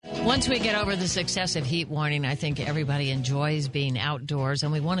Once we get over this excessive heat warning, I think everybody enjoys being outdoors,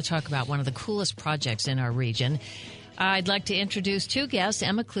 and we want to talk about one of the coolest projects in our region. I'd like to introduce two guests,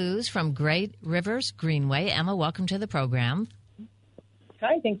 Emma Clues from Great Rivers Greenway. Emma, welcome to the program.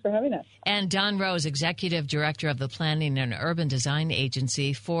 Hi, thanks for having us. And Don Rose, Executive Director of the Planning and Urban Design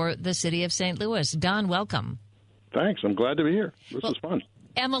Agency for the City of St. Louis. Don, welcome. Thanks. I'm glad to be here. This is fun.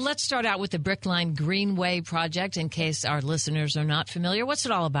 Emma, let's start out with the Brickline Greenway project in case our listeners are not familiar. What's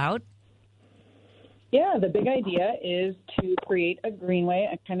it all about? Yeah, the big idea is to create a greenway,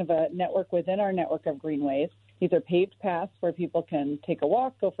 a kind of a network within our network of greenways. These are paved paths where people can take a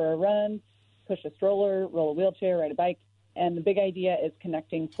walk, go for a run, push a stroller, roll a wheelchair, ride a bike. And the big idea is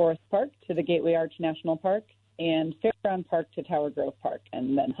connecting Forest Park to the Gateway Arch National Park and Fairground Park to Tower Grove Park,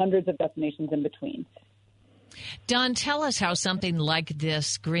 and then hundreds of destinations in between. Don, tell us how something like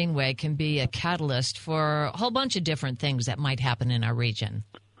this greenway can be a catalyst for a whole bunch of different things that might happen in our region.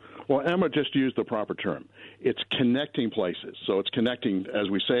 Well, Emma just used the proper term. It's connecting places. So it's connecting, as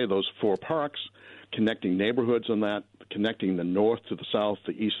we say, those four parks, connecting neighborhoods on that, connecting the north to the south,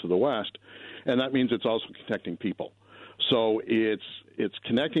 the east to the west, and that means it's also connecting people. So it's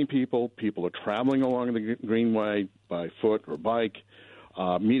connecting people. People are traveling along the greenway by foot or bike,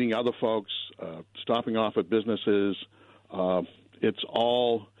 meeting other folks, stopping off at businesses. It's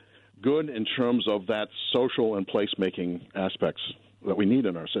all good in terms of that social and place-making aspects that we need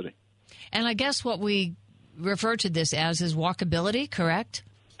in our city. And I guess what we refer to this as is walkability, correct?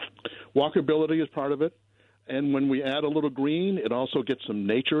 Walkability is part of it. And when we add a little green, it also gets some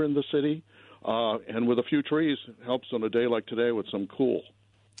nature in the city. And with a few trees, it helps on a day like today with some cool.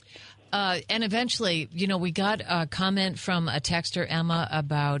 And eventually, we got a comment from a texter, Emma,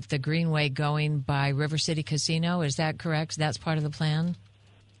 about the greenway going by River City Casino. Is that correct? That's part of the plan?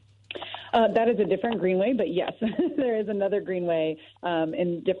 That is a different greenway, but yes, there is another greenway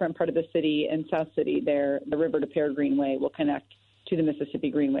in a different part of the city, in South City. There, the River to Pear Greenway will connect to the Mississippi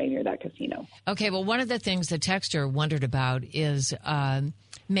Greenway near that casino. Okay, well, one of the things the texter wondered about is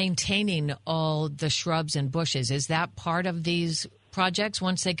maintaining all the shrubs and bushes. Is that part of these projects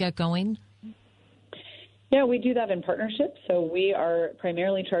once they get going? Yeah, we do that in partnership. So we are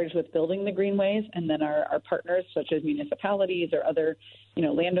primarily charged with building the greenways, and then our partners, such as municipalities or other,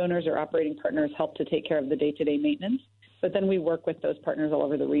 landowners or operating partners, help to take care of the day-to-day maintenance. But then we work with those partners all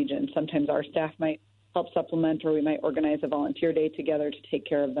over the region. Sometimes our staff might help supplement, or we might organize a volunteer day together to take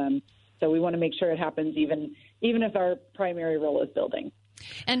care of them. So we want to make sure it happens even if our primary role is building.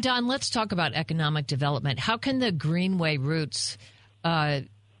 And Don, let's talk about economic development. How can the greenway routes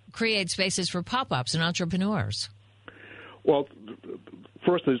create spaces for pop-ups and entrepreneurs? Well,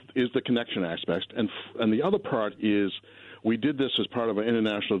 first is the connection aspect, and the other part is we did this as part of an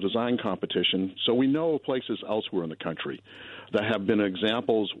international design competition, so we know of places elsewhere in the country that have been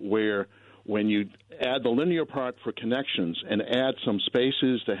examples where when you add the linear part for connections and add some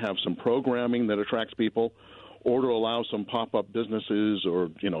spaces to have some programming that attracts people, or to allow some pop-up businesses or,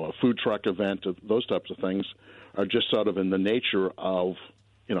 a food truck event, those types of things are just sort of in the nature of,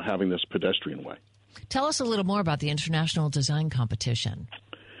 having this pedestrian way. Tell us a little more about the International Design Competition.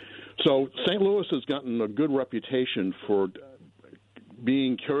 So St. Louis has gotten a good reputation for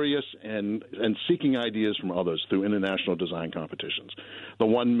being curious and seeking ideas from others through international design competitions. The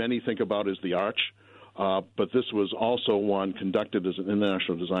one many think about is the Arch, but this was also one conducted as an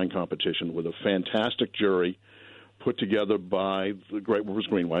international design competition with a fantastic jury put together by the Great Rivers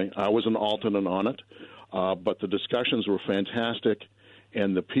Greenway. I was an alternate on it, but the discussions were fantastic,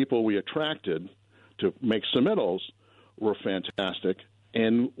 and the people we attracted to make submittals were fantastic.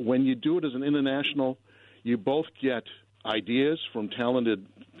 And when you do it as an international, you both get ideas from talented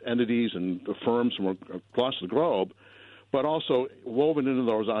entities and firms from across the globe, but also woven into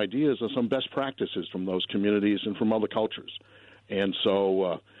those ideas are some best practices from those communities and from other cultures. And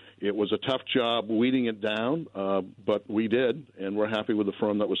so it was a tough job weeding it down, but we did, and we're happy with the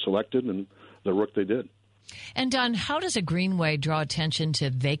firm that was selected and the work they did. And Don, how does a greenway draw attention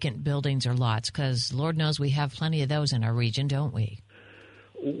to vacant buildings or lots? Because Lord knows we have plenty of those in our region, don't we?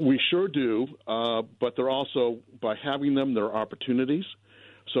 We sure do, but they're also, by having them, there are opportunities.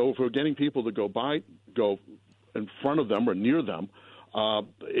 So if we're getting people to go in front of them or near them,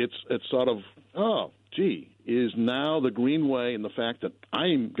 it's sort of, is now the greenway and the fact that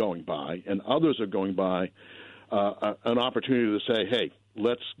I'm going by and others are going by an opportunity to say, hey,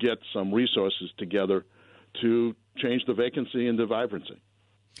 let's get some resources together to change the vacancy into vibrancy.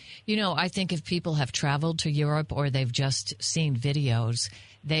 I think if people have traveled to Europe or they've just seen videos,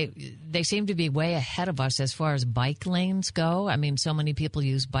 they seem to be way ahead of us as far as bike lanes go. I mean, so many people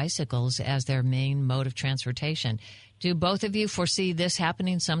use bicycles as their main mode of transportation. Do both of you foresee this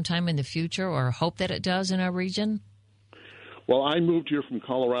happening sometime in the future or hope that it does in our region? Well, I moved here from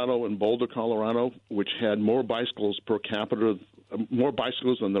Colorado, in Boulder, Colorado, which had more bicycles per capita, more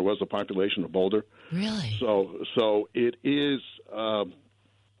bicycles than there was a population of Boulder. Really? So it is.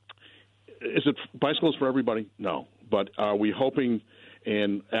 Is it bicycles for everybody? No. But are we hoping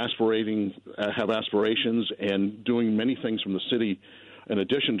and have aspirations and doing many things from the city, in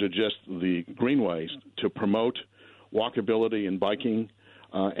addition to just the greenways, to promote walkability and biking,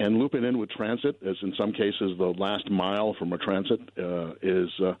 and loop it in with transit, as in some cases the last mile from a transit is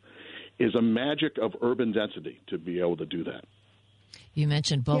a magic of urban density to be able to do that. You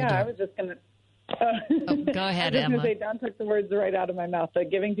mentioned Boulder. Yeah, I was just going to. Go ahead, Emma. I was going to say, Don took the words right out of my mouth.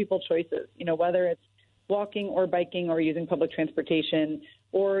 Giving people choices, whether it's walking or biking or using public transportation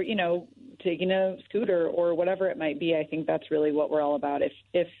or, taking a scooter or whatever it might be. I think that's really what we're all about.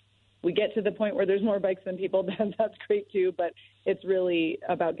 If we get to the point where there's more bikes than people, that's great too. But it's really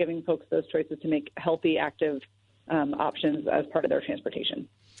about giving folks those choices to make healthy, active options as part of their transportation.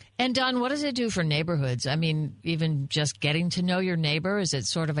 And Don, what does it do for neighborhoods? I mean, even just getting to know your neighbor, is it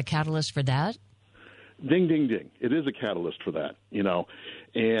sort of a catalyst for that? Ding, ding, ding. It is a catalyst for that, And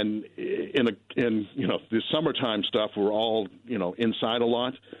in the summertime stuff, we're all, inside a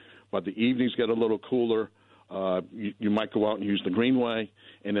lot. But the evenings get a little cooler. You might go out and use the Greenway.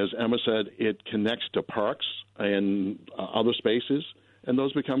 And as Emma said, it connects to parks and other spaces, and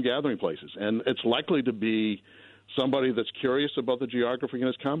those become gathering places. And it's likely to be somebody that's curious about the geography and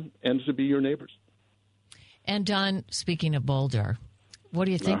has come, and to be your neighbors. And Don, speaking of Boulder, what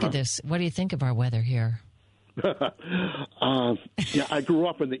do you think of this? What do you think of our weather here? Yeah, I grew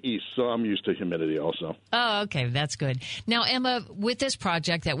up in the east, so I'm used to humidity also. Oh, okay. That's good. Now, Emma, with this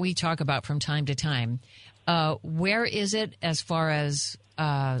project that we talk about from time to time, where is it as far as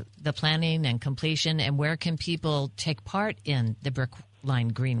the planning and completion, and where can people take part in the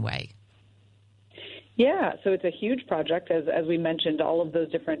Brickline Greenway? Yeah, so it's a huge project. As we mentioned, all of those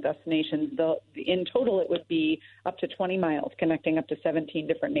different destinations. In total, it would be up to 20 miles, connecting up to 17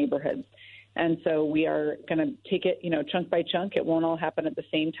 different neighborhoods. And so we are going to take it, chunk by chunk. It won't all happen at the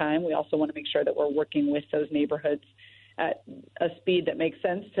same time. We also want to make sure that we're working with those neighborhoods at a speed that makes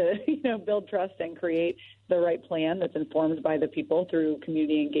sense to, build trust and create the right plan that's informed by the people through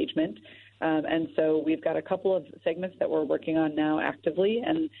community engagement. And so we've got a couple of segments that we're working on now actively.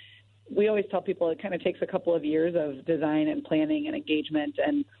 And we always tell people it kind of takes a couple of years of design and planning and engagement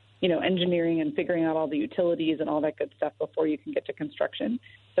and, engineering and figuring out all the utilities and all that good stuff before you can get to construction.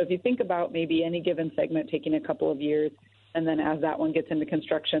 So if you think about maybe any given segment taking a couple of years, and then as that one gets into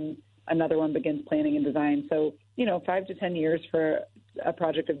construction, another one begins planning and design. So, 5 to 10 years for a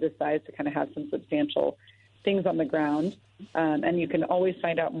project of this size to kind of have some substantial things on the ground. And you can always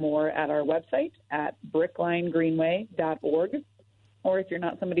find out more at our website at bricklinegreenway.org. Or if you're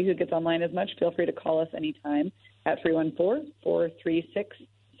not somebody who gets online as much, feel free to call us anytime at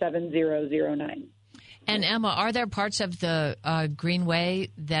 314-436-7009. And Emma, are there parts of the Greenway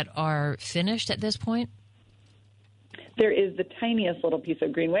that are finished at this point? There is the tiniest little piece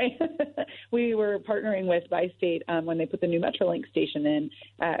of Greenway. We were partnering with Bi-State when they put the new Metrolink station in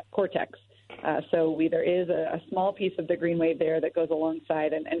at Cortex. So there is a small piece of the Greenway there that goes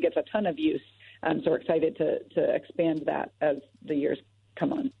alongside and gets a ton of use. So we're excited to expand that as the years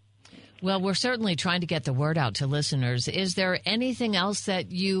come on. Well, we're certainly trying to get the word out to listeners. Is there anything else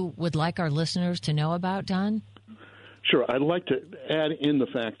that you would like our listeners to know about, Don? Sure. I'd like to add in the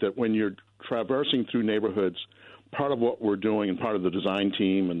fact that when you're traversing through neighborhoods, part of what we're doing and part of the design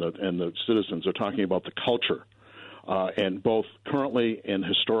team and the citizens are talking about the culture, and both currently and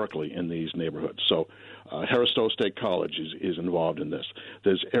historically in these neighborhoods. So Harris Stowe State College is involved in this.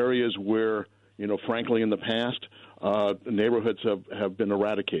 There's areas where, frankly, in the past, neighborhoods have been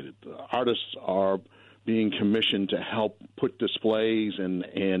eradicated. Artists are being commissioned to help put displays and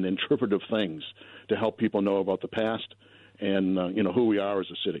interpretive things to help people know about the past and, who we are as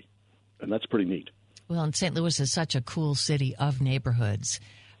a city. And that's pretty neat. Well, and St. Louis is such a cool city of neighborhoods.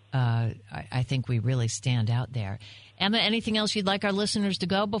 I think we really stand out there. Emma, anything else you'd like our listeners to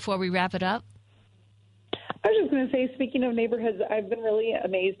go before we wrap it up? I was just going to say, speaking of neighborhoods, I've been really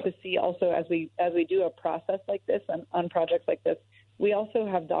amazed to see also as we do a process like this on projects like this, we also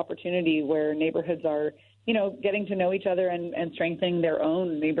have the opportunity where neighborhoods are, getting to know each other and strengthening their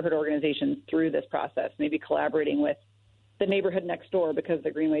own neighborhood organizations through this process, maybe collaborating with the neighborhood next door because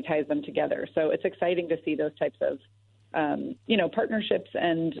the Greenway ties them together. So it's exciting to see those types of, partnerships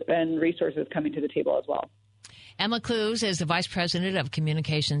and resources coming to the table as well. Emma Clues is the Vice President of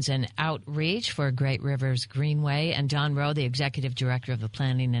Communications and Outreach for Great Rivers Greenway, and Don Rowe, the Executive Director of the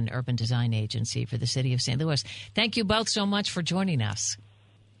Planning and Urban Design Agency for the City of St. Louis. Thank you both so much for joining us.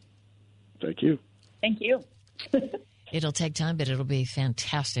 Thank you. Thank you. It'll take time, but it'll be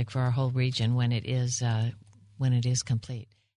fantastic for our whole region when it is complete.